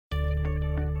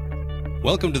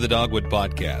Welcome to the Dogwood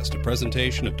Podcast, a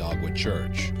presentation of Dogwood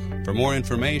Church. For more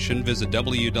information, visit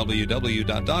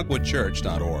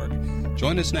www.dogwoodchurch.org.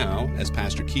 Join us now as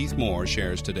Pastor Keith Moore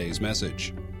shares today's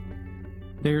message.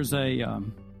 There's a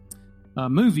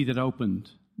movie that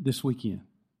opened this weekend.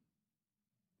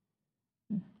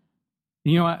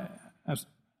 You know,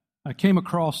 I came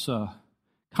across a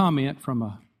comment from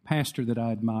a pastor that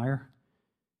I admire,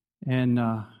 and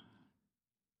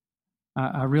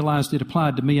I realized it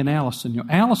applied to me and Allison. You know,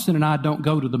 Allison and I don't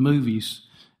go to the movies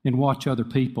and watch other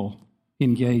people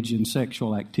engage in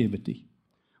sexual activity.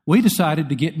 We decided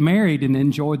to get married and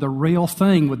enjoy the real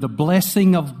thing with the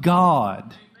blessing of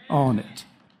God on it.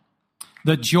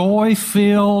 The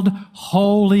joy-filled,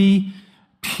 holy,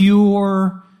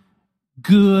 pure,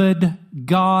 good,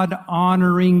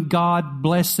 God-honoring,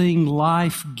 God-blessing,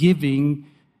 life-giving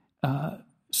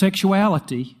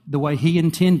sexuality the way He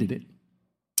intended it.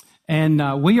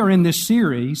 And we are in this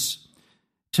series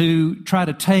to try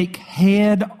to take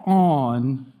head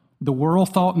on the world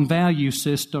thought and value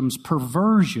system's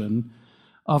perversion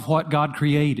of what God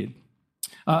created.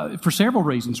 For several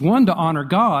reasons. One, to honor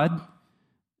God.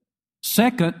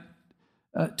 Second,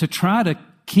 to try to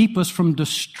keep us from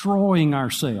destroying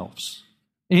ourselves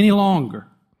any longer.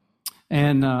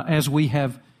 And as we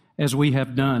have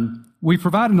done, we've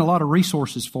provided a lot of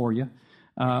resources for you.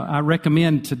 I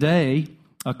recommend today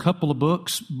a couple of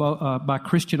books by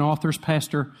Christian authors.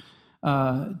 Pastor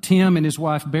Tim and his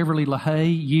wife Beverly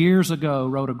LaHaye years ago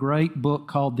wrote a great book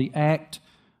called The Act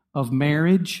of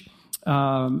Marriage.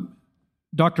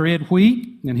 Dr. Ed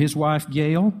Wheat and his wife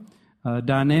Gail,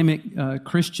 dynamic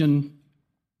Christian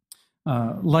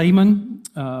layman,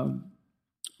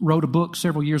 wrote a book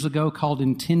several years ago called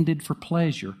Intended for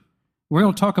Pleasure. We're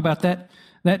going to talk about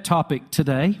that topic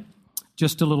today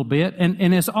just a little bit.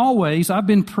 And as always, I've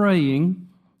been praying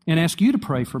and ask you to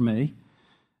pray for me,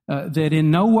 that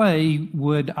in no way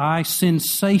would I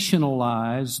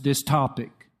sensationalize this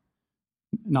topic,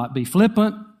 not be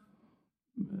flippant,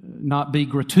 not be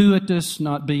gratuitous,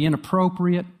 not be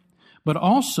inappropriate, but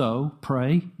also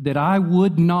pray that I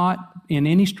would not, by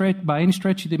any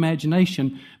stretch of the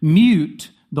imagination, mute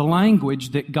the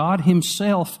language that God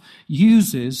Himself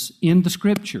uses in the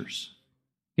Scriptures.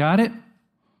 Got it?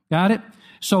 Got it?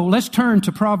 So let's turn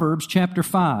to Proverbs chapter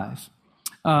 5.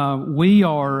 We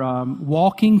are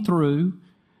walking through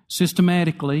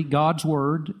systematically God's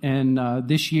Word, and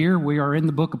this year we are in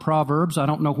the book of Proverbs. I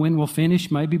don't know when we'll finish,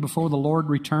 maybe before the Lord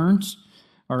returns,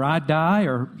 or I die,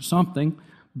 or something.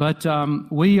 But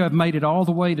we have made it all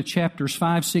the way to chapters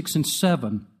 5, 6, and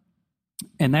 7,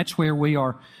 and that's where we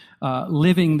are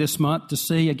living this month to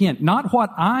see, again, not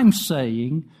what I'm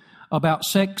saying about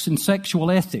sex and sexual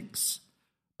ethics,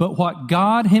 but what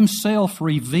God Himself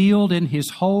revealed in His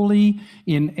holy,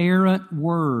 inerrant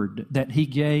Word that He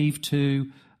gave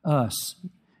to us.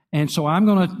 And so I'm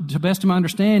going to the best of my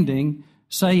understanding,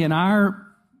 say in our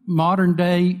modern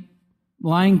day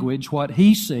language what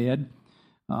He said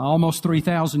almost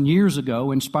 3,000 years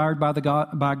ago, inspired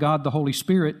by God the Holy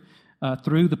Spirit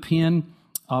through the pen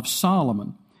of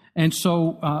Solomon. And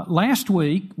so last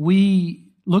week we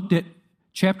looked at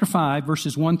chapter 5,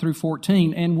 verses 1 through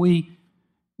 14, and we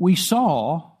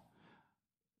saw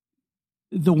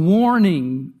the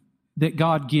warning that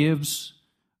God gives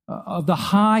of the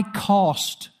high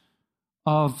cost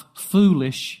of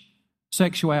foolish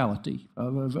sexuality,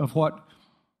 of what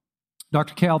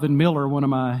Dr. Calvin Miller, one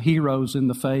of my heroes in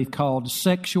the faith, called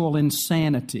sexual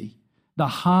insanity, the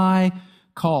high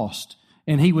cost.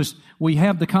 And we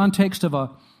have the context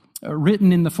of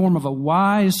written in the form of a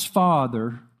wise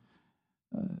father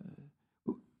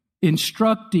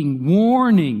instructing,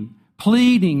 warning,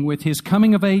 pleading with his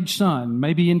coming-of-age son,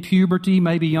 maybe in puberty,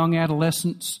 maybe young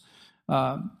adolescence,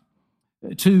 to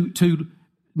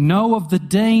know of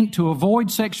the to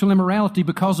avoid sexual immorality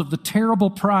because of the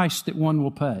terrible price that one will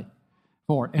pay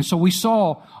for it. And so we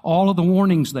saw all of the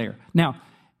warnings there. Now,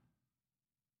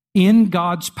 in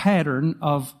God's pattern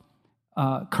of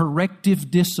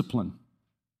corrective discipline,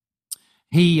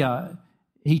 He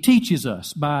teaches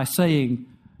us by saying,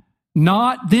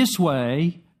 not this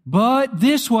way, but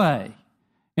this way.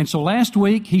 And so last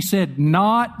week He said,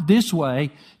 not this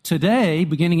way. Today,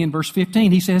 beginning in verse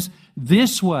 15, He says,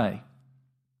 this way.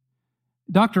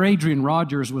 Dr. Adrian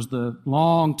Rogers was the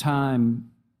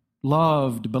long-time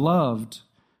beloved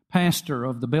pastor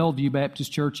of the Bellevue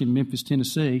Baptist Church in Memphis,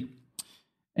 Tennessee.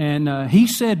 And he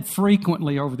said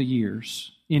frequently over the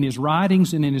years, in his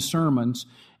writings and in his sermons,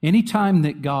 anytime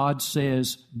that God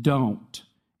says don't,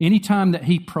 anytime that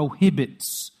He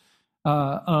prohibits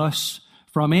us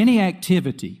from any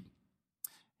activity,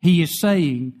 He is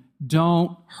saying,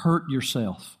 don't hurt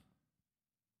yourself.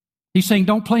 He's saying,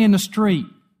 don't play in the street.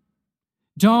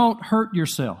 Don't hurt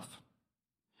yourself.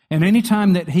 And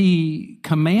anytime that he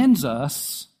commands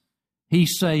us,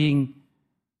 he's saying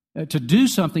to do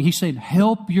something, he's saying,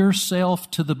 help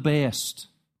yourself to the best.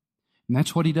 And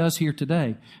that's what he does here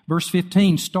today. Verse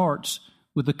 15 starts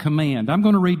with a command. I'm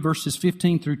going to read verses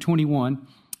 15 through 21.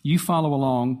 You follow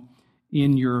along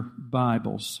in your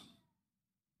Bibles.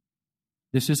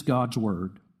 This is God's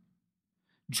word.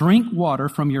 Drink water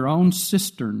from your own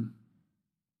cistern,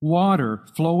 water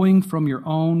flowing from your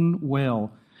own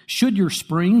well. Should your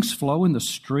springs flow in the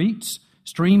streets,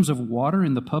 streams of water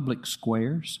in the public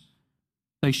squares?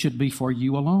 They should be for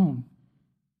you alone,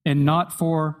 and not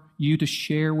for you to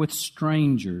share with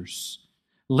strangers.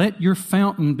 Let your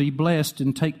fountain be blessed,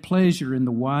 and take pleasure in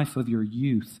the wife of your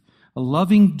youth, a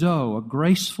loving doe, a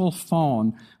graceful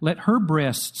fawn. Let her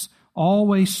breasts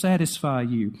always satisfy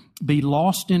you. Be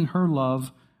lost in her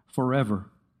love forever.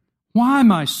 Why,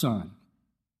 my son,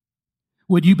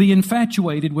 would you be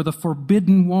infatuated with a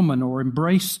forbidden woman, or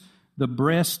embrace the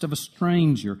breast of a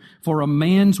stranger? For a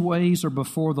man's ways are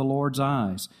before the Lord's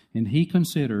eyes, and he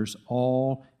considers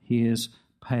all his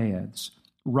paths.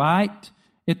 Right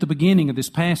at the beginning of this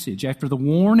passage, after the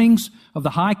warnings of the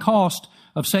high cost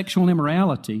of sexual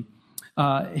immorality,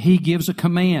 he gives a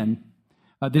command.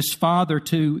 This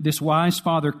wise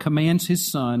father commands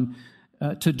his son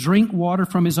to drink water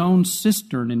from his own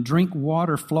cistern and drink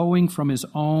water flowing from his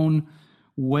own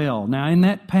well. Now, in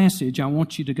that passage, I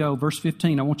want you to go, verse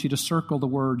 15, I want you to circle the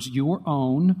words, your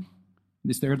own.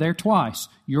 They're there twice.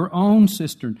 Your own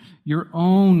cistern, your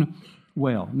own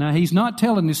well. Now, he's not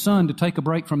telling his son to take a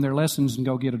break from their lessons and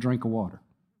go get a drink of water.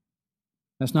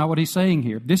 That's not what he's saying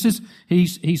here.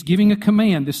 He's giving a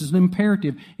command. This is an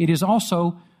imperative. It is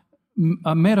also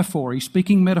a metaphor. He's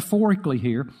speaking metaphorically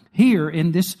here. Here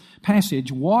in this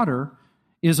passage, water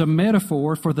is a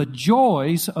metaphor for the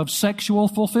joys of sexual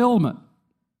fulfillment.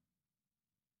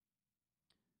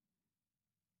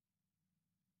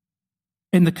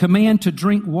 And the command to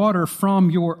drink water from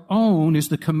your own is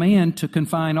the command to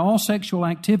confine all sexual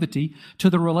activity to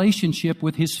the relationship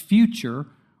with his future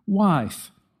wife.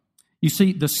 You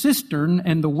see, the cistern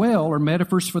and the well are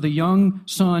metaphors for the young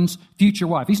son's future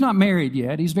wife. He's not married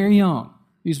yet. He's very young.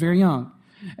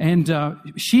 And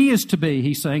she is to be,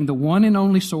 he's saying, the one and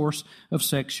only source of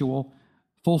sexual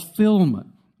fulfillment.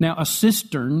 Now, a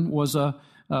cistern was a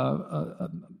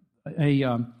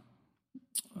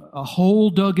hole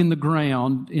dug in the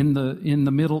ground in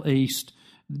the Middle East,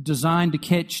 designed to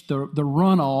catch the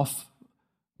runoff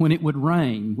when it would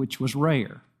rain, which was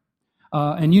rare.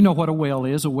 And you know what a well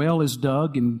is. A well is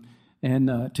dug and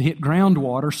to hit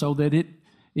groundwater so that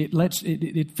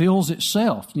it fills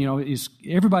itself. You know,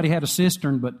 everybody had a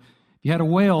cistern, but if you had a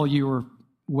well, you were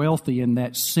wealthy in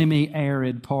that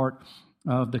semi-arid part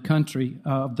of the country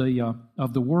of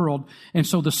the world. And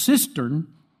so the cistern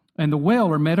and the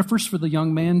well are metaphors for the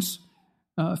young man's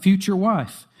future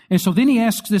wife. And so then he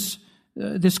asks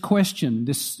this question,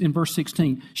 in verse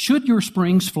 16, should your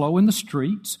springs flow in the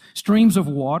streets, streams of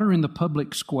water in the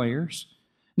public squares?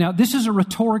 Now, this is a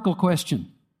rhetorical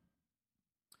question.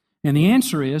 And the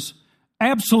answer is,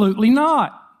 absolutely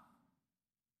not.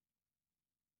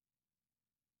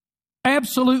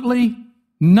 Absolutely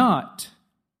not.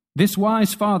 This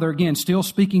wise father, again, still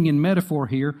speaking in metaphor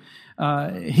here,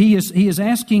 he is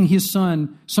asking his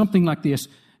son something like this.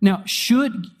 Now,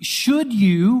 should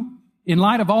you, in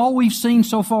light of all we've seen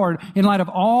so far, in light of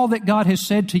all that God has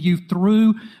said to you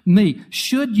through me,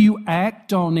 should you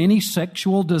act on any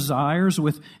sexual desires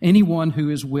with anyone who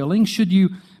is willing? Should you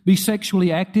be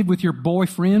sexually active with your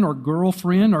boyfriend or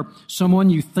girlfriend or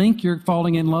someone you think you're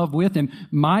falling in love with and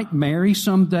might marry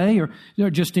someday, or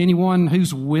just anyone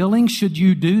who's willing? Should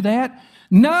you do that?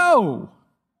 No,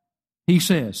 he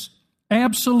says.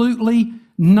 Absolutely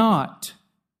not.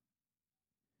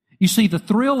 You see, the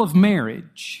thrill of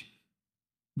marriage,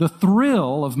 the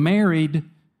thrill of married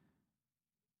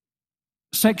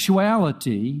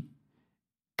sexuality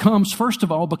comes, first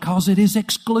of all, because it is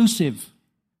exclusive.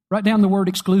 Write down the word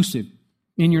exclusive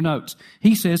in your notes.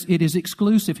 He says it is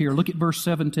exclusive here. Look at verse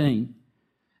 17.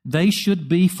 They should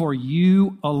be for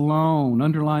you alone.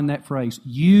 Underline that phrase.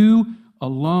 You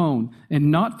alone,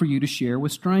 and not for you to share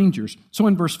with strangers. So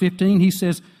in verse 15, he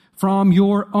says, from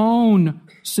your own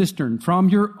cistern, from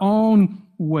your own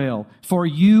well, for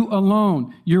you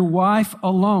alone, your wife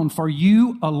alone, for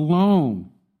you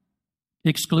alone.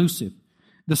 Exclusive.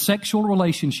 The sexual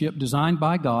relationship designed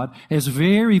by God as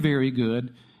very, very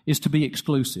good is to be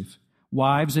exclusive.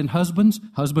 Wives and husbands,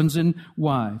 husbands and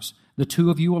wives, the two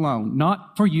of you alone,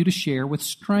 not for you to share with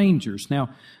strangers. Now,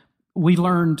 we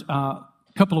learned a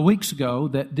couple of weeks ago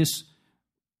that this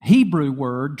Hebrew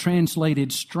word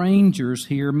translated strangers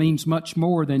here means much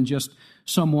more than just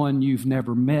someone you've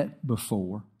never met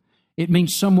before. It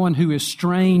means someone who is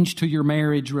strange to your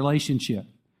marriage relationship,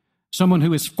 someone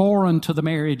who is foreign to the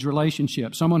marriage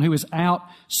relationship, someone who is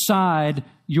outside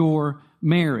your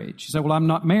marriage. You say, well, I'm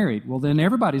not married. Well, then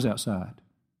everybody's outside,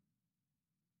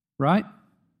 right?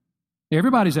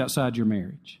 Everybody's outside your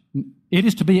marriage. It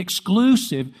is to be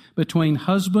exclusive between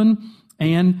husband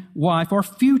and wife, or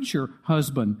future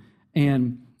husband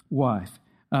and wife.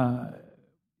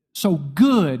 So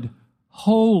good,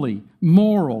 holy,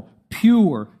 moral,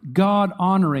 pure,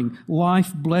 God-honoring,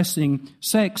 life-blessing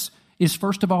sex is,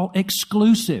 first of all,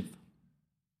 exclusive.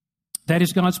 That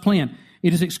is God's plan.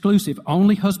 It is exclusive.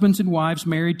 Only husbands and wives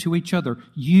married to each other.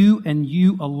 You and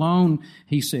you alone,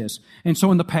 he says. And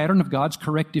so in the pattern of God's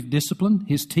corrective discipline,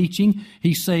 his teaching,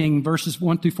 he's saying, verses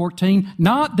 1 through 14,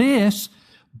 not this,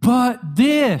 but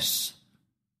this.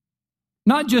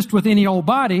 Not just with any old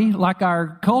body, like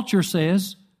our culture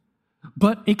says,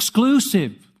 but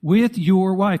exclusive with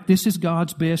your wife. This is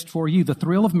God's best for you. The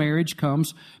thrill of marriage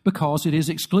comes because it is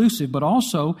exclusive, but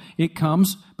also it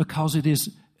comes because it is,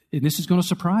 and this is going to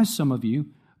surprise some of you,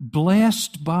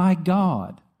 blessed by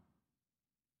God.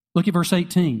 Look at verse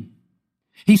 18.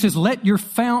 He says, let your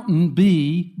fountain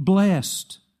be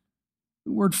blessed.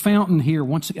 The word fountain here,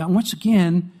 once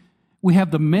again, we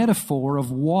have the metaphor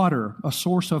of water, a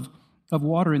source of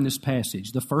water in this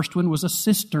passage. The first one was a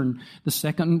cistern. The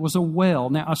second was a well.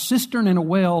 Now, a cistern and a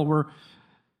well were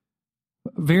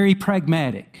very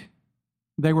pragmatic.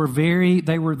 They were there,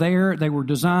 they were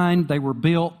designed, they were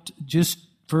built just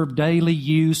for daily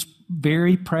use,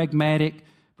 very pragmatic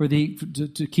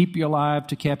to keep you alive,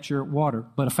 to capture water.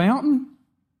 But a fountain?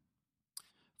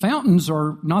 Fountains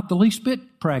are not the least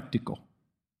bit practical.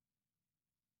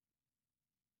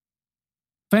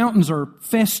 Fountains are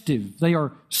festive. They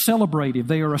are celebrative.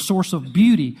 They are a source of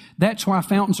beauty. That's why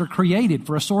fountains are created,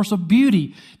 for a source of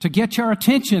beauty, to get your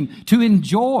attention, to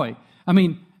enjoy. I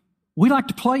mean, we like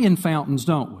to play in fountains,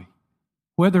 don't we?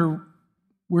 Whether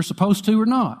we're supposed to or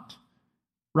not.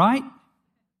 Right?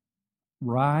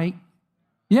 Right?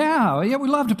 Yeah, we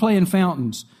love to play in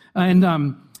fountains.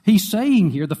 And he's saying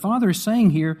here, the Father is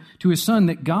saying here to his Son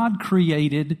that God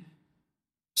created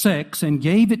sex and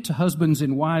gave it to husbands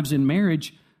and wives in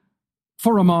marriage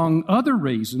for, among other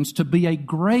reasons, to be a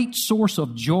great source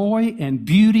of joy and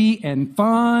beauty and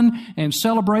fun and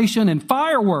celebration and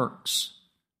fireworks.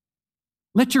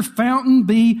 Let your fountain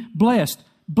be blessed.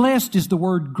 Blessed is the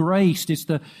word graced. It's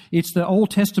the Old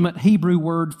Testament Hebrew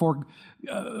word for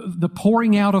the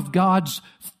pouring out of God's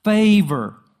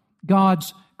favor,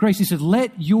 God's grace. He said,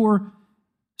 let your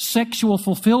sexual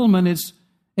fulfillment as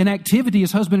an activity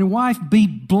as husband and wife be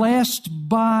blessed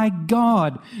by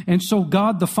God. And so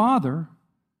God the Father,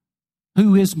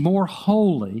 who is more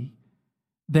holy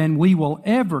than we will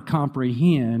ever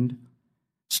comprehend,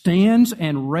 stands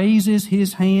and raises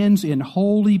his hands in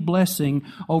holy blessing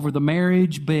over the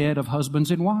marriage bed of husbands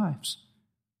and wives.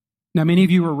 Now, many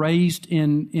of you were raised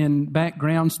in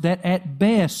backgrounds that at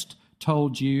best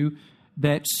told you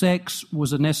that sex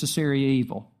was a necessary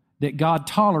evil, that God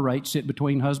tolerates it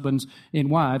between husbands and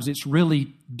wives. It's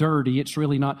really dirty, it's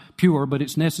really not pure, but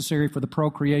it's necessary for the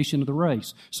procreation of the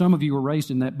race. Some of you were raised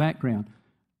in that background.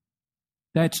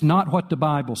 That's not what the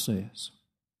Bible says.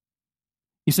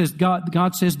 He says,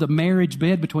 God says the marriage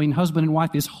bed between husband and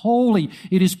wife is holy,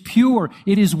 it is pure,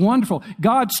 it is wonderful.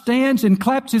 God stands and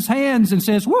claps his hands and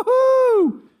says,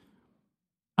 woohoo!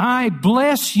 I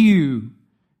bless you.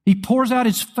 He pours out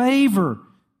his favor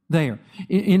there.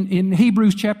 In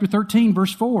Hebrews chapter 13,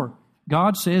 verse 4,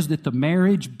 God says that the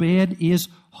marriage bed is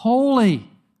holy.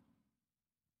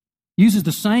 He uses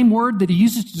the same word that he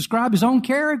uses to describe his own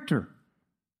character.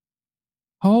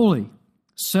 Holy,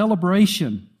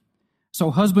 celebration. So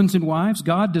husbands and wives,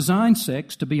 God designed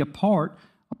sex to be a part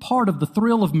of the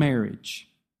thrill of marriage.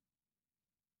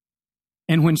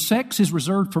 And when sex is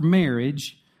reserved for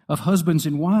marriage of husbands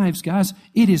and wives, guys,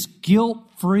 it is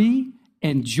guilt-free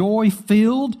and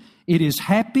joy-filled. It is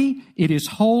happy, it is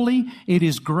holy, it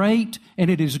is great, and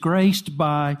it is graced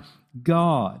by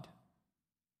God.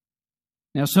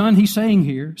 Now, son, he's saying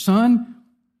here, son,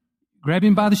 grab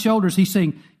him by the shoulders. He's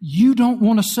saying, you don't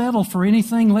want to settle for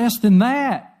anything less than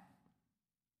that.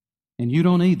 And you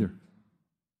don't either.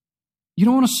 You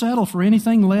don't want to settle for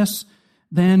anything less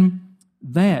than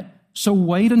that. So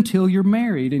wait until you're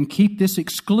married and keep this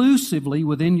exclusively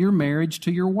within your marriage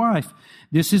to your wife.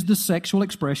 This is the sexual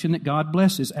expression that God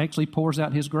blesses, actually pours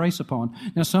out his grace upon.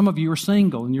 Now, some of you are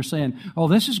single and you're saying, oh,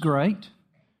 this is great.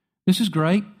 This is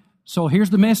great. So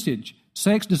here's the message.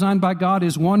 Sex designed by God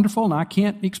is wonderful and I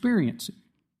can't experience it.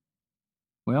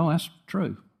 Well, that's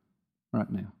true. right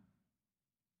now.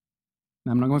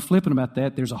 Now, I'm not going to flip about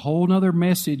that. There's a whole other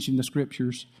message in the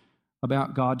Scriptures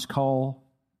about God's call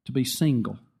to be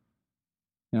single.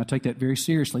 And I take that very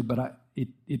seriously, but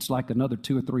it's like another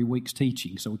 2 or 3 weeks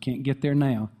teaching, so we can't get there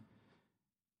now.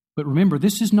 But remember,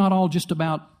 this is not all just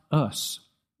about us,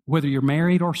 whether you're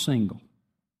married or single.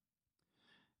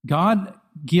 God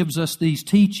gives us these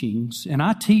teachings, and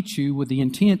I teach you with the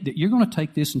intent that you're going to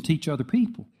take this and teach other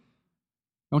people.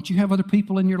 Don't you have other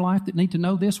people in your life that need to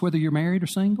know this, whether you're married or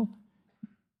single?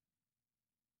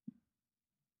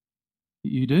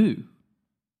 You do.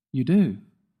 You do.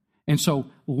 And so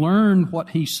learn what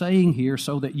he's saying here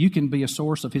so that you can be a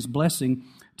source of his blessing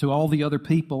to all the other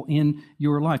people in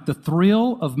your life. The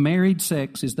thrill of married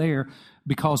sex is there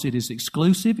because it is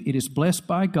exclusive, it is blessed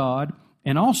by God,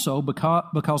 and also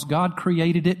because God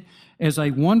created it as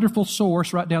a wonderful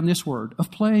source, write down this word,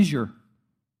 of pleasure.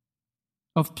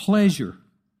 Of pleasure.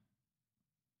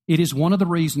 It is one of the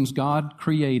reasons God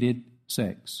created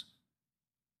sex.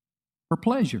 For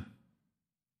pleasure.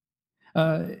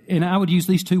 And I would use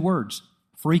these 2 words,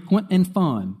 frequent and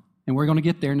fun. And we're going to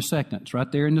get there in a second. It's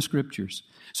right there in the Scriptures.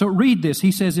 So read this.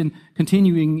 He says,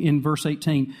 continuing in verse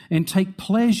 18, and take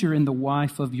pleasure in the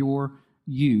wife of your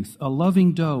youth, a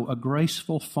loving doe, a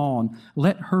graceful fawn.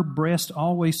 Let her breast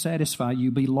always satisfy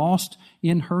you. Be lost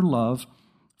in her love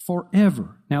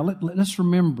forever. Now let's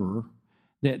remember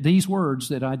that these words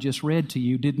that I just read to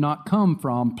you did not come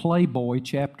from Playboy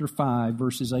chapter 5,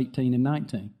 verses 18 and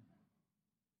 19.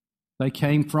 They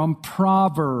came from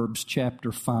Proverbs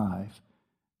chapter 5,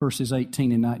 verses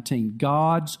 18 and 19.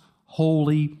 God's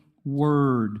holy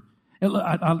word.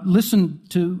 I listened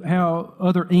to how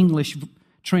other English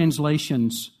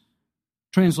translations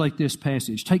translate this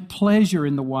passage. Take pleasure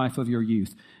in the wife of your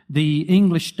youth. The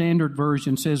English Standard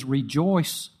Version says,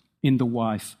 rejoice in the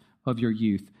wife of your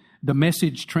youth. The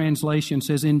Message translation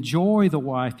says, enjoy the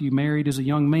wife you married as a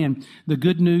young man. The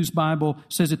Good News Bible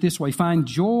says it this way, find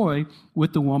joy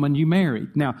with the woman you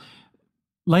married. Now,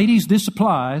 ladies, this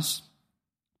applies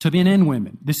to men and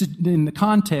women. This is, in the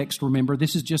context, remember,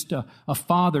 this is just a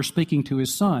father speaking to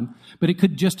his son, but it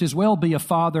could just as well be a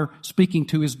father speaking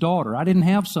to his daughter. I didn't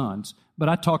have sons, but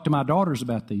I talked to my daughters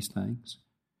about these things.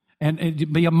 And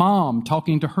it'd be a mom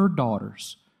talking to her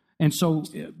daughters. And so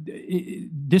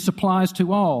this applies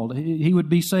to all. He would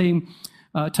be saying,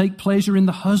 take pleasure in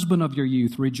the husband of your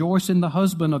youth. Rejoice in the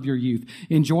husband of your youth.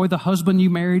 Enjoy the husband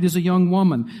you married as a young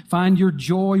woman. Find your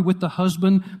joy with the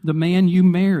husband, the man you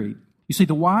married. You see,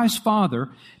 the wise father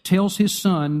tells his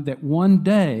son that one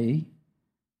day,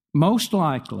 most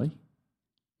likely,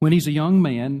 when he's a young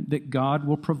man, that God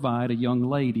will provide a young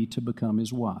lady to become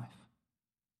his wife.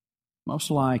 Most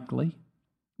likely,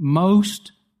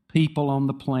 most people on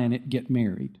the planet get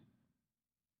married.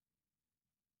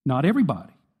 Not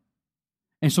everybody.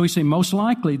 And so he said, most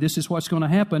likely this is what's going to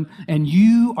happen, and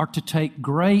you are to take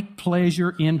great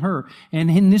pleasure in her.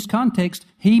 And in this context,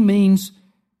 he means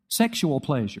sexual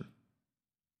pleasure.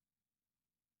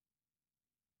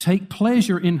 Take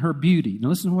pleasure in her beauty. Now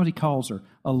listen to what he calls her.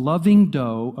 A loving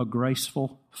doe, a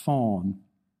graceful fawn.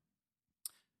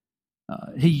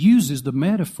 He uses the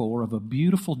metaphor of a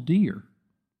beautiful deer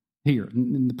here.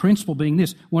 And the principle being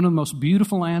this, one of the most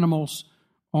beautiful animals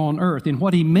on earth. And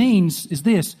what he means is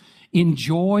this,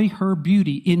 enjoy her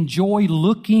beauty. Enjoy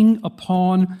looking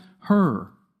upon her.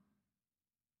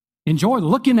 Enjoy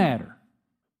looking at her.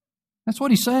 That's what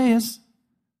he says.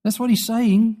 That's what he's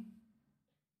saying.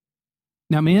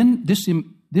 Now, men,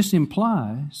 this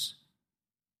implies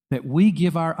that we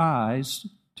give our eyes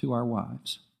to our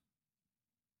wives.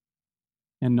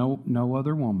 And no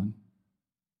other woman.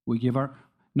 We give our,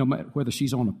 no matter whether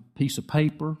she's on a piece of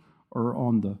paper or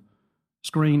on the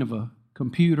screen of a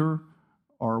computer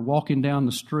or walking down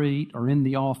the street or in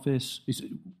the office,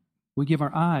 we give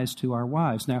our eyes to our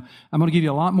wives. Now, I'm going to give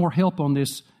you a lot more help on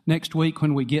this next week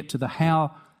when we get to the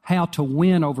how to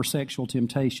win over sexual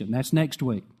temptation. That's next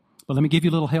week. But let me give you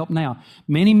a little help now.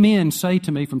 Many men say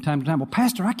to me from time to time, well,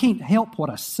 Pastor, I can't help what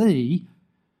I see.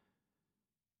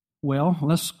 Well,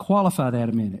 let's qualify that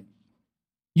a minute.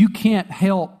 You can't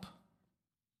help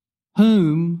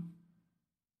whom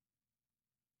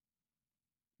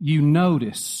you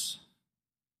notice,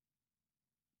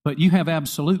 but you have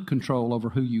absolute control over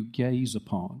who you gaze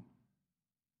upon.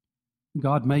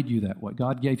 God made you that way.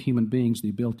 God gave human beings the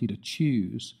ability to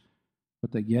choose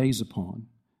what they gaze upon.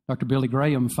 Dr. Billy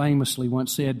Graham famously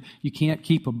once said, you can't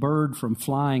keep a bird from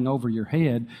flying over your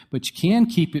head, but you can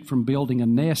keep it from building a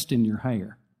nest in your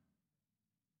hair.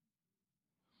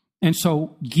 And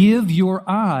so give your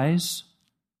eyes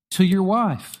to your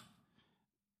wife.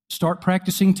 Start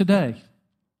practicing today.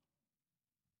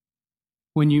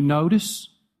 When you notice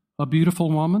a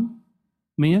beautiful woman,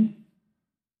 men,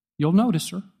 you'll notice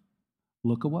her.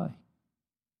 Look away.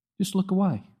 Just look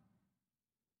away.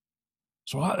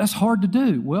 So that's hard to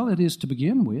do. Well, it is to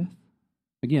begin with.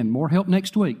 Again, more help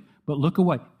next week, but look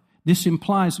away. This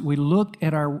implies we look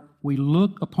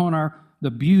upon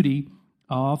the beauty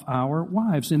of our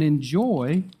wives and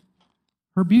enjoy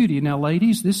her beauty. Now,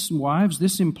 ladies, this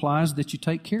implies that you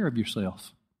take care of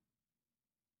yourself.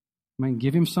 I mean,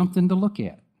 give him something to look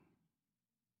at.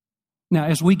 Now,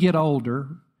 as we get older,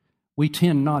 we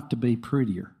tend not to be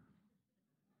prettier.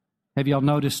 Have y'all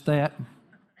noticed that?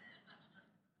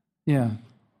 Yeah.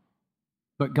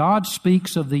 But God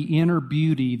speaks of the inner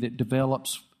beauty that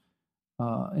develops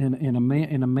in a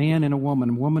man and a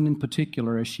woman in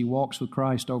particular, as she walks with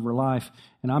Christ over life.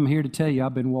 And I'm here to tell you,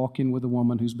 I've been walking with a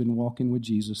woman who's been walking with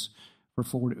Jesus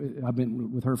I've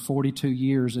been with her 42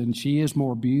 years, and she is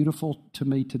more beautiful to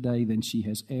me today than she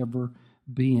has ever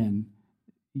been.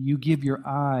 You give your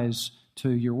eyes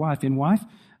to your wife. And wife,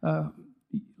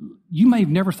 you may have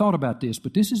never thought about this,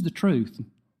 but this is the truth.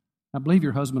 I believe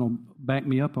your husband will back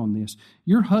me up on this.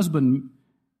 Your husband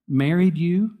married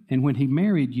you, and when he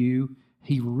married you,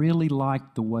 he really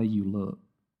liked the way you look.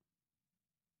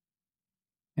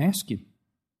 Ask him.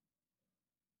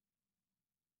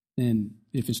 And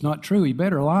if it's not true, he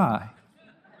better lie.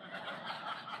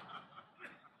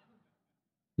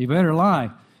 He better lie.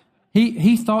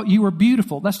 He thought you were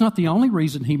beautiful. That's not the only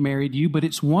reason he married you, but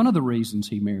it's one of the reasons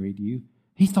he married you.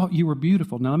 He thought you were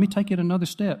beautiful. Now, let me take it another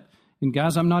step. And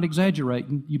guys, I'm not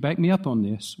exaggerating. You back me up on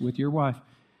this with your wife.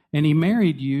 And he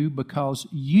married you because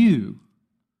you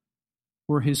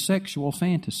were his sexual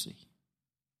fantasy.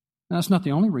 Now, that's not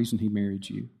the only reason he married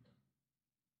you.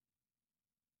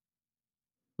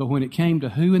 But when it came to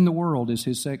who in the world is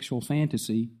his sexual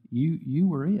fantasy, you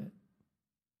were it.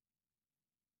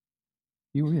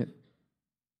 You were it.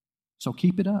 So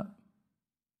keep it up.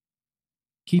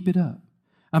 Keep it up.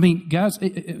 I mean, guys,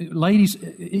 ladies,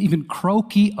 even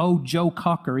croaky old Joe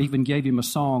Cocker even gave him a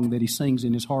song that he sings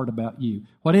in his heart about you.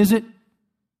 What is it?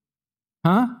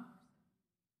 Huh?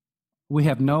 We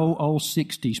have no old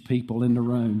 60s people in the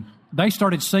room. They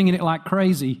started singing it like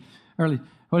crazy early.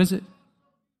 What is it?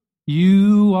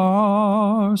 You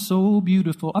are so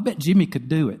beautiful. I bet Jimmy could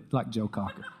do it like Joe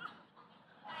Cocker.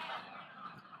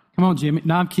 Come on, Jimmy.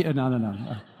 No, I'm kidding.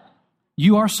 No.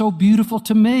 You are so beautiful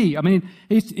to me. I mean,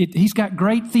 he's got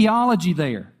great theology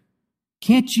there.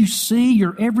 Can't you see?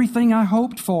 You're everything I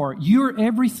hoped for. You're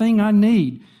everything I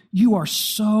need. You are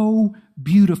so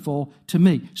beautiful to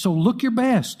me. So look your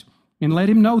best and let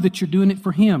him know that you're doing it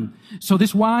for him. So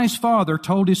this wise father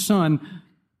told his son,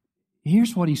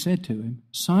 here's what he said to him.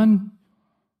 Son,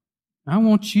 I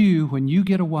want you, when you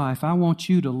get a wife, I want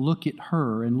you to look at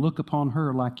her and look upon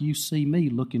her like you see me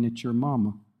looking at your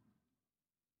mama.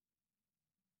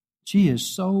 She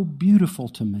is so beautiful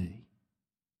to me.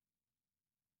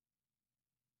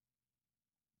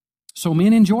 So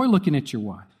men, enjoy looking at your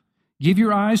wife. Give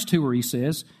your eyes to her, he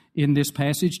says in this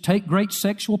passage. Take great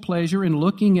sexual pleasure in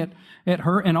looking at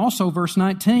her. And also verse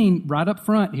 19, right up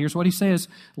front, here's what he says.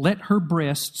 Let her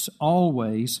breasts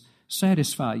always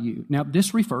satisfy you. Now,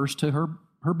 this refers to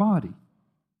her body.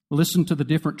 Listen to the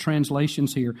different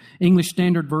translations here. English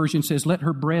Standard Version says, let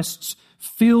her breasts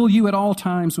fill you at all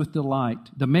times with delight.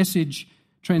 The Message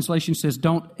translation says,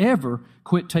 don't ever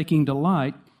quit taking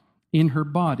delight in her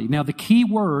body. Now, the key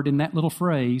word in that little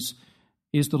phrase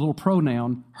is the little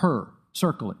pronoun her.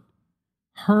 Circle it.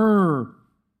 Her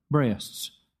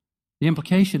breasts. The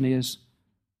implication is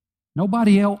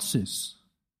nobody else's.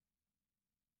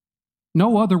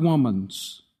 No other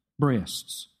woman's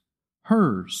breasts.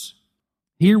 Hers.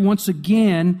 Here, once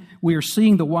again, we are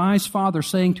seeing the wise father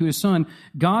saying to his son,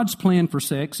 God's plan for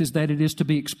sex is that it is to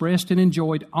be expressed and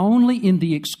enjoyed only in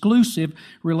the exclusive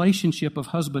relationship of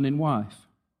husband and wife.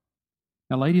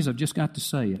 Now, ladies, I've just got to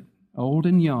say it. Old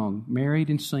and young, married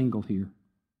and single here.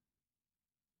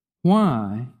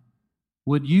 Why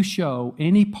would you show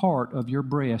any part of your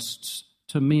breasts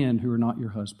to men who are not your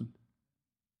husband?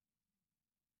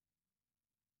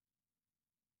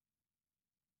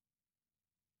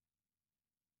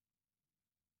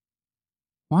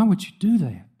 Why would you do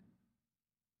that?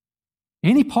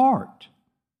 Any part.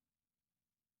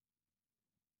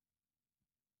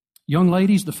 Young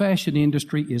ladies, the fashion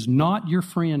industry is not your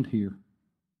friend here.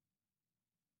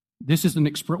 This is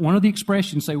one of the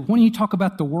expressions. Say, when you talk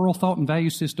about the world thought and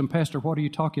value system, Pastor, what are you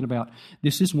talking about?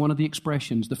 This is one of the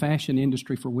expressions, the fashion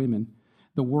industry for women.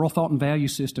 The world thought and value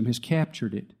system has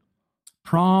captured it.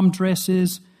 Prom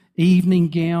dresses, evening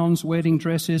gowns, wedding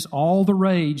dresses, all the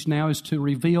rage now is to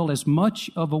reveal as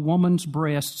much of a woman's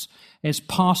breasts as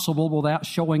possible without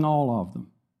showing all of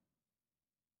them.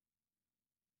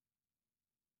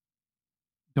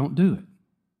 don't do it.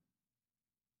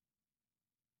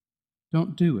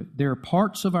 Don't do it. There are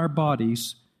parts of our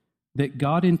bodies that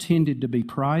God intended to be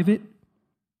private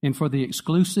and for the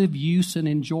exclusive use and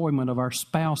enjoyment of our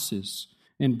spouses,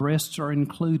 and breasts are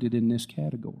included in this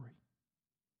category.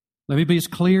 Let me be as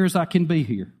clear as I can be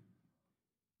here.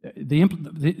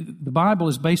 The Bible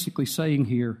is basically saying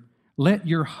here, let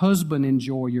your husband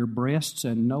enjoy your breasts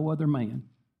and no other man.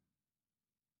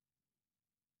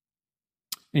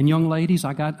 And young ladies,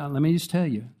 let me just tell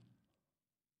you,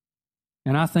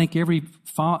 and I think every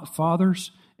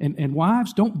fathers and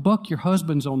wives, don't buck your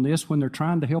husbands on this when they're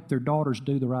trying to help their daughters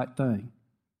do the right thing.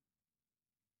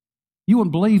 You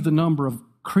wouldn't believe the number of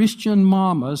Christian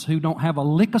mamas who don't have a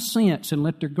lick of sense and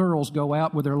let their girls go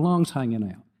out with their lungs hanging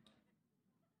out.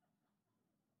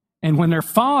 And when their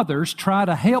fathers try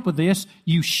to help with this,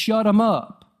 you shut them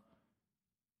up.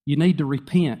 You need to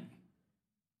repent.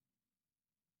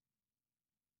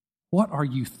 What are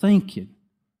you thinking?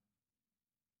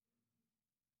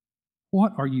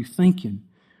 What are you thinking?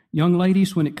 Young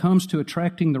ladies, when it comes to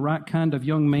attracting the right kind of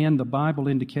young man, the Bible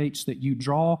indicates that you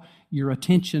draw your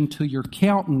attention to your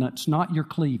countenance, not your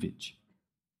cleavage.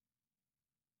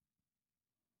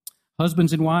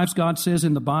 Husbands and wives, God says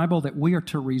in the Bible that we are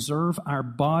to reserve our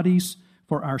bodies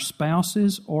for our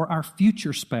spouses or our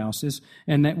future spouses,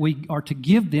 and that we are to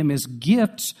give them as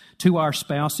gifts to our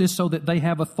spouses so that they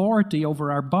have authority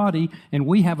over our body and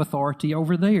we have authority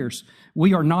over theirs.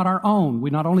 We are not our own. We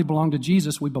not only belong to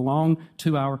Jesus, we belong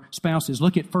to our spouses.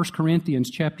 Look at 1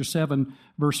 Corinthians chapter 7,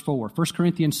 verse 4. 1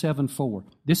 Corinthians 7, 4.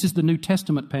 This is the New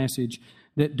Testament passage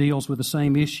that deals with the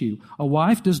same issue. A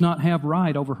wife does not have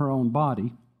right over her own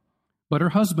body, but her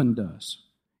husband does.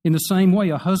 In the same way,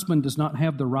 a husband does not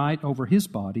have the right over his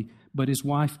body, but his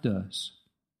wife does.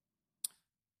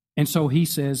 And so he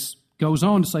goes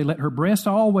on to say, let her breast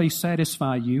always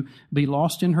satisfy you, be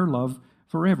lost in her love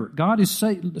forever. God is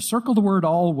saying, circle the word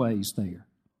always there.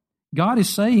 God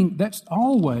is saying that's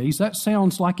always, that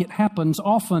sounds like it happens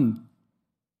often.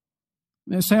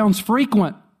 It sounds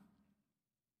frequent.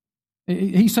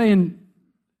 He's saying,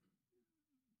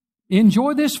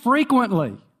 enjoy this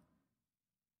frequently.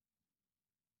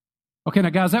 Okay,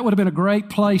 now guys, that would have been a great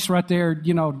place right there,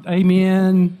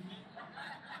 amen.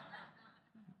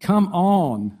 Come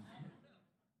on.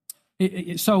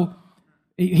 So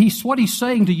what he's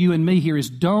saying to you and me here is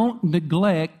don't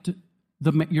neglect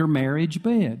your marriage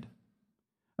bed.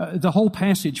 The whole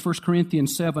passage, 1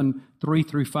 Corinthians 7, 3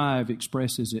 through 5,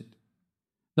 expresses it.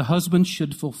 The husband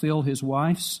should fulfill his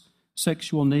wife's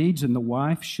sexual needs, and the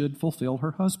wife should fulfill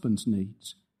her husband's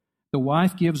needs. The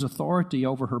wife gives authority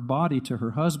over her body to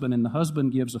her husband, and the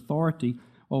husband gives authority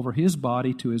over his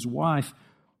body to his wife.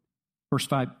 Verse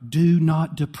 5, do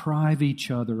not deprive each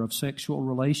other of sexual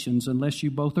relations unless you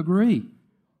both agree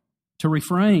to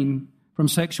refrain from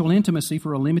sexual intimacy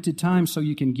for a limited time so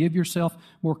you can give yourself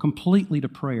more completely to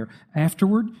prayer.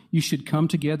 Afterward, you should come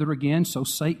together again so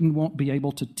Satan won't be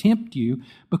able to tempt you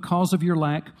because of your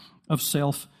lack of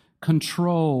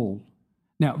self-control.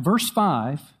 Now, verse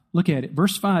 5, look at it.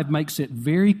 Verse 5 makes it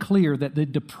very clear that the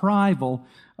deprival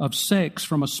of sex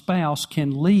from a spouse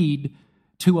can lead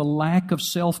to a lack of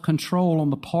self-control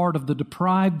on the part of the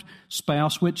deprived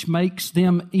spouse, which makes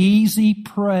them easy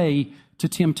prey to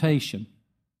temptation.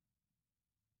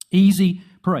 Easy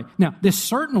prey. Now, this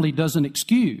certainly doesn't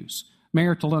excuse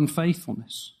marital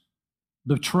unfaithfulness,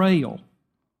 betrayal,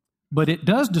 but it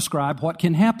does describe what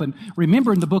can happen.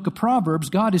 Remember, in the book of Proverbs,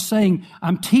 God is saying,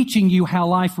 I'm teaching you how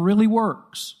life really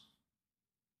works.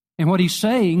 And what he's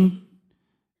saying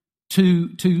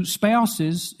to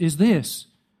spouses is this.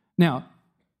 Now,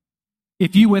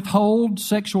 if you withhold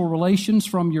sexual relations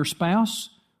from your spouse,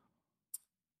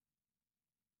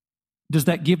 does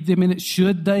that give them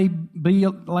should they be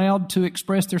allowed to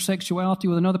express their sexuality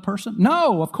with another person?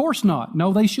 No, of course not.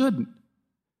 No, they shouldn't.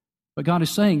 But God is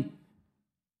saying,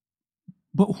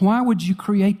 but why would you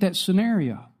create that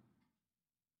scenario?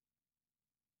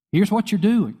 Here's what you're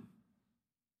doing.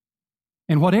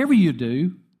 And whatever you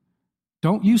do,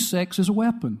 don't use sex as a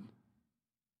weapon.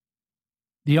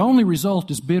 The only result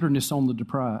is bitterness on the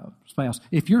deprived spouse.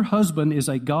 If your husband is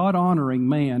a God-honoring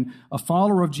man, a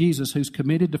follower of Jesus who's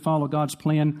committed to follow God's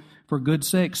plan for good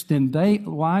sex, then they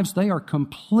are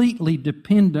completely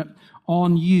dependent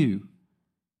on you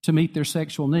to meet their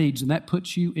sexual needs, and that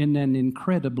puts you in an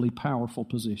incredibly powerful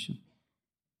position.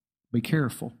 Be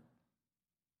careful.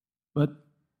 But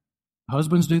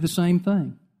husbands do the same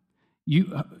thing.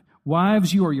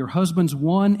 Wives, you are your husband's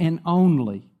one and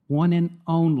only,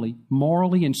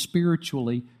 morally and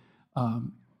spiritually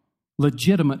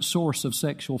legitimate source of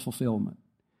sexual fulfillment.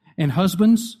 And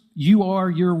husbands, you are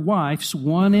your wife's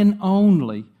one and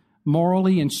only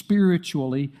morally and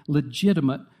spiritually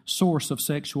legitimate source of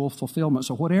sexual fulfillment.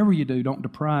 So whatever you do, don't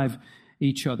deprive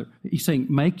each other. He's saying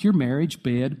make your marriage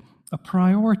bed a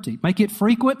priority. Make it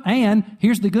frequent and,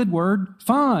 here's the good word,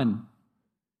 fun.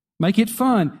 Make it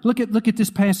fun. Look at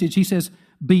this passage. He says,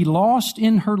 be lost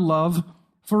in her love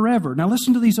forever. Now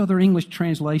listen to these other English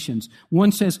translations.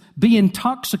 One says, be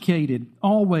intoxicated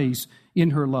always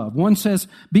in her love. One says,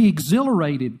 be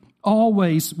exhilarated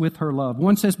always with her love.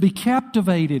 One says, be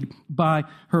captivated by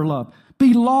her love.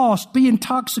 Be lost, be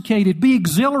intoxicated, be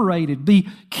exhilarated, be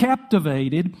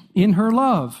captivated in her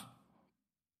love.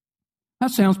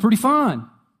 That sounds pretty fun.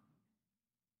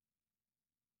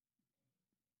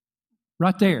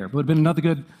 Right there would have been another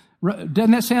good.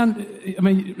 Doesn't that sound? I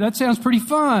mean, that sounds pretty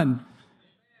fun.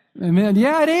 Amen.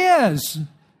 Yeah, it is.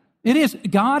 It is.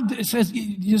 God says,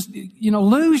 just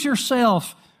lose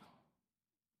yourself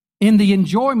in the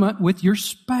enjoyment with your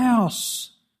spouse.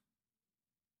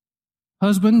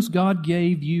 Husbands, God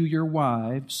gave you your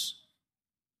wives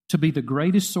to be the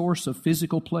greatest source of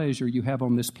physical pleasure you have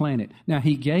on this planet. Now,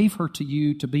 He gave her to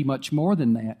you to be much more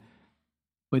than that,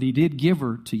 but He did give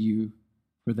her to you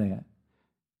for that.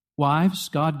 Wives,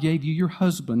 God gave you your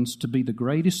husbands to be the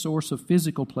greatest source of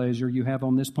physical pleasure you have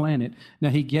on this planet. Now,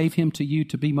 He gave him to you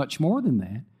to be much more than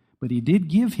that, but He did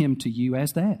give him to you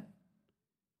as that.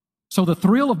 So the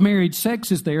thrill of marriage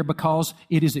sex is there because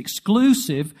it is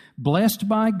exclusive, blessed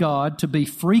by God to be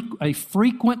a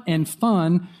frequent and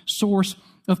fun source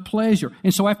of pleasure.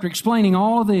 And so after explaining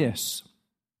all of this,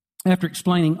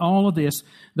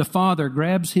 the father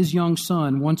grabs his young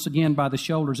son once again by the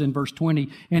shoulders in verse 20,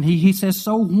 and he says,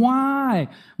 so why,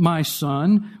 my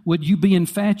son, would you be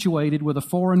infatuated with a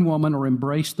foreign woman or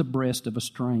embrace the breast of a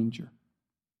stranger?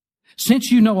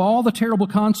 Since you know all the terrible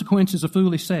consequences of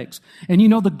foolish sex, and you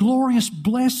know the glorious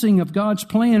blessing of God's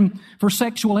plan for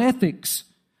sexual ethics,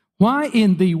 why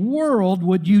in the world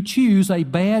would you choose a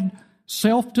bad,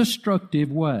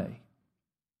 self-destructive way?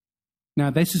 Now,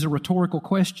 this is a rhetorical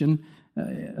question,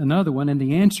 another one, and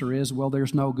the answer is, well,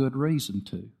 there's no good reason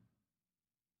to,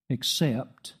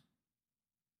 except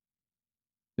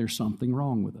there's something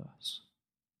wrong with us.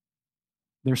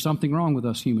 There's something wrong with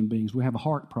us human beings. We have a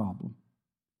heart problem.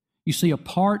 You see,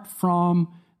 apart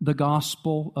from the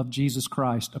gospel of Jesus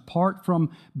Christ, apart from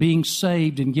being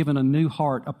saved and given a new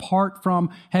heart, apart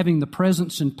from having the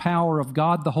presence and power of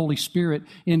God the Holy Spirit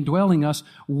indwelling us,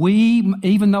 we,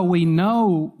 even though we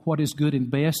know what is good and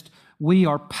best, we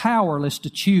are powerless to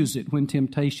choose it when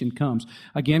temptation comes.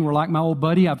 Again, we're like my old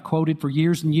buddy I've quoted for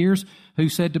years and years, who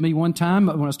said to me one time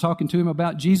when I was talking to him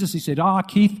about Jesus, he said,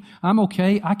 Keith, I'm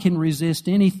okay. I can resist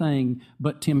anything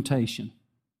but temptation.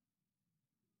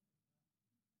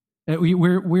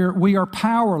 We are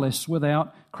powerless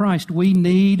without Christ. We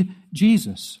need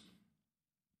Jesus.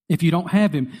 If you don't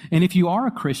have Him, and if you are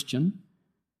a Christian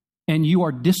and you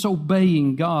are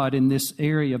disobeying God in this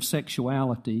area of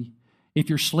sexuality, if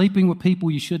you're sleeping with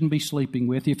people you shouldn't be sleeping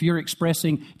with, if you're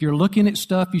looking at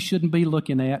stuff you shouldn't be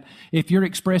looking at, if you're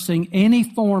expressing any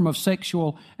form of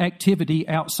sexual activity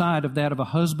outside of that of a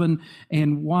husband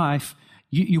and wife,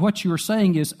 what you are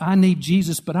saying is, I need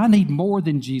Jesus, but I need more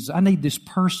than Jesus. I need this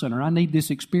person, or I need this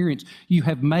experience. You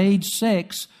have made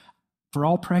sex, for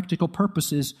all practical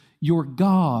purposes, your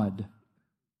God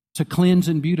to cleanse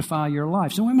and beautify your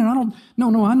life. So, I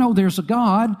know there's a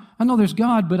God. I know there's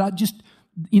God, but I just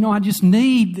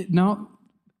need,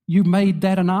 you made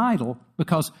that an idol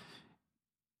because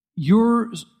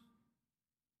your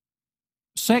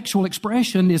sexual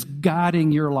expression is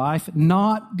guiding your life,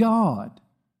 not God.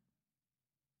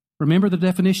 Remember the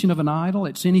definition of an idol?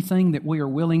 It's anything that we are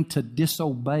willing to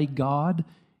disobey God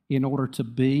in order to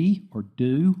be or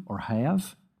do or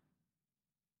have.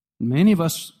 Many of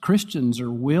us Christians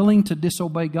are willing to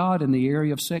disobey God in the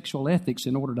area of sexual ethics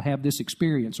in order to have this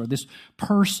experience or this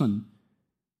person.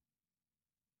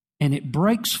 And it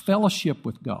breaks fellowship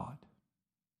with God.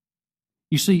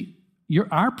 You see,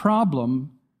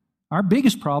 our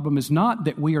biggest problem is not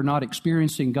that we are not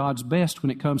experiencing God's best when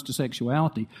it comes to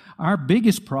sexuality. Our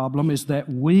biggest problem is that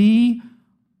we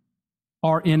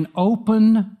are in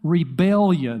open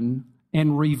rebellion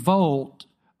and revolt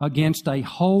against a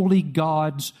holy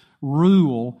God's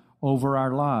rule over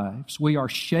our lives. We are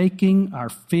shaking our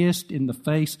fist in the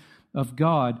face of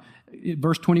God.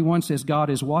 Verse 21 says, God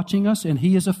is watching us and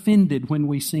He is offended when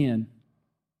we sin.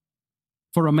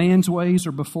 For a man's ways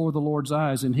are before the Lord's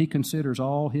eyes, and He considers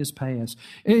all his paths.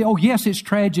 Oh, yes, it's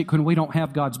tragic when we don't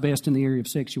have God's best in the area of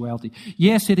sexuality.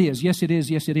 Yes, it is. Yes, it is.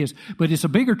 Yes, it is. But it's a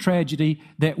bigger tragedy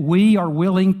that we are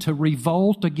willing to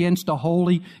revolt against a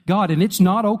holy God, and it's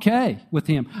not okay with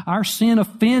Him. Our sin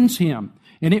offends Him.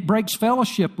 And it breaks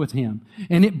fellowship with Him.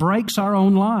 And it breaks our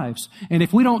own lives. And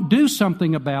if we don't do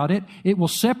something about it, it will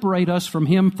separate us from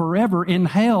Him forever in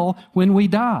hell when we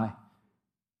die.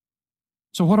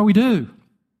 So what do we do?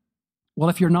 Well,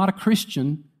 if you're not a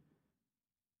Christian,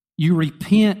 you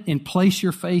repent and place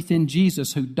your faith in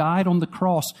Jesus, who died on the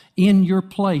cross in your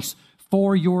place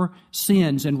for your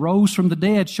sins and rose from the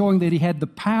dead, showing that He had the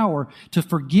power to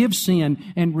forgive sin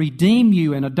and redeem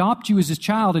you and adopt you as His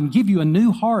child and give you a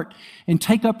new heart and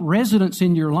take up residence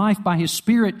in your life by His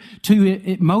Spirit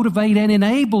to motivate and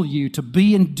enable you to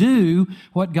be and do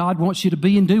what God wants you to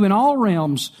be and do in all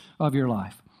realms of your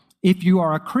life. If you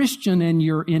are a Christian and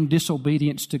you're in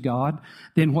disobedience to God,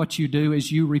 then what you do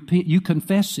is you repent, you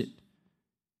confess it.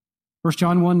 1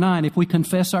 John 1:9, if we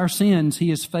confess our sins,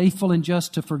 He is faithful and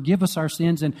just to forgive us our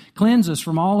sins and cleanse us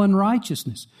from all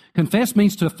unrighteousness. Confess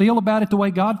means to feel about it the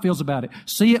way God feels about it.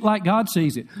 See it like God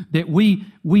sees it. That we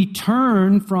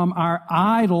turn from our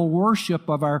idol worship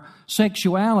of our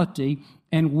sexuality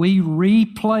and we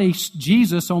replace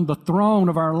Jesus on the throne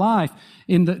of our life,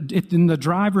 in the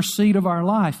driver's seat of our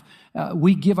life.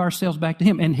 We give ourselves back to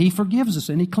Him, and He forgives us,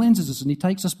 and He cleanses us, and He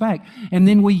takes us back. And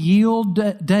then we yield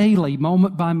daily,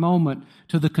 moment by moment,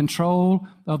 to the control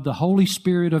of the Holy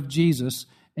Spirit of Jesus,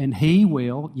 and He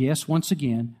will, yes, once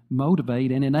again,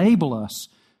 motivate and enable us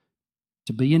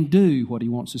to be and do what He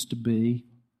wants us to be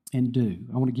and do.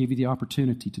 I want to give you the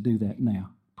opportunity to do that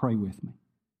now. Pray with me.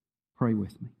 Pray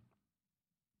with me.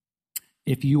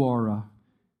 If you are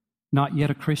not yet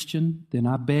a Christian, then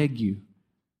I beg you,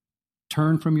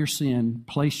 turn from your sin,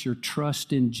 place your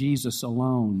trust in Jesus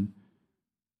alone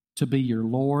to be your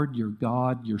Lord, your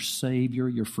God, your Savior,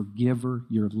 your forgiver,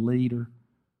 your leader.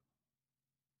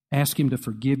 Ask Him to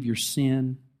forgive your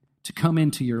sin, to come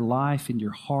into your life and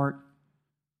your heart,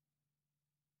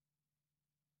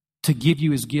 to give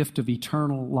you His gift of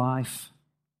eternal life.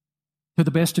 To the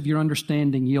best of your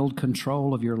understanding, yield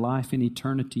control of your life in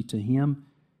eternity to Him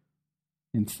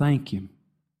and thank Him.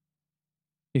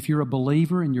 If you're a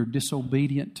believer and you're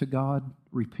disobedient to God,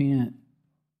 repent,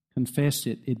 confess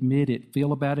it, admit it,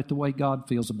 feel about it the way God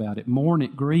feels about it, mourn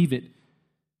it, grieve it,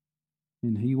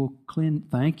 and He will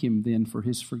thank Him then for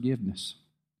His forgiveness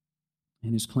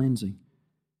and His cleansing.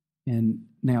 And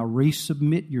now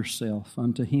resubmit yourself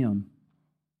unto Him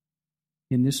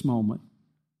in this moment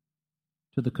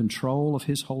to the control of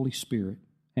His Holy Spirit,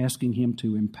 asking Him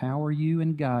to empower you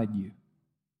and guide you.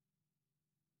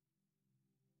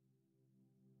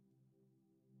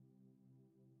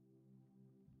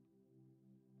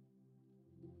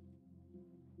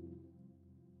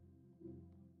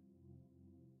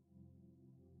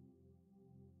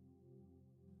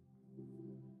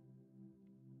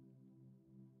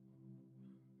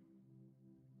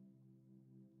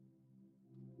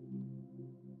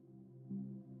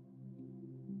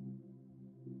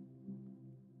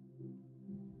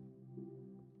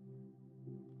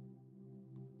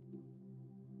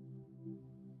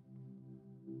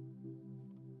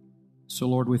 So,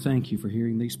 Lord, we thank You for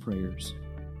hearing these prayers.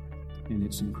 And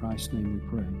it's in Christ's name we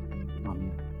pray.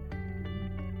 Amen.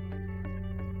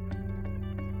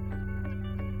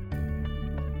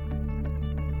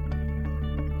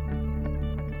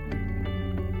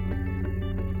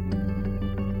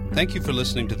 Thank you for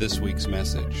listening to this week's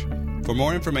message. For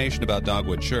more information about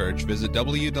Dogwood Church, visit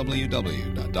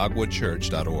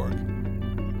www.dogwoodchurch.org.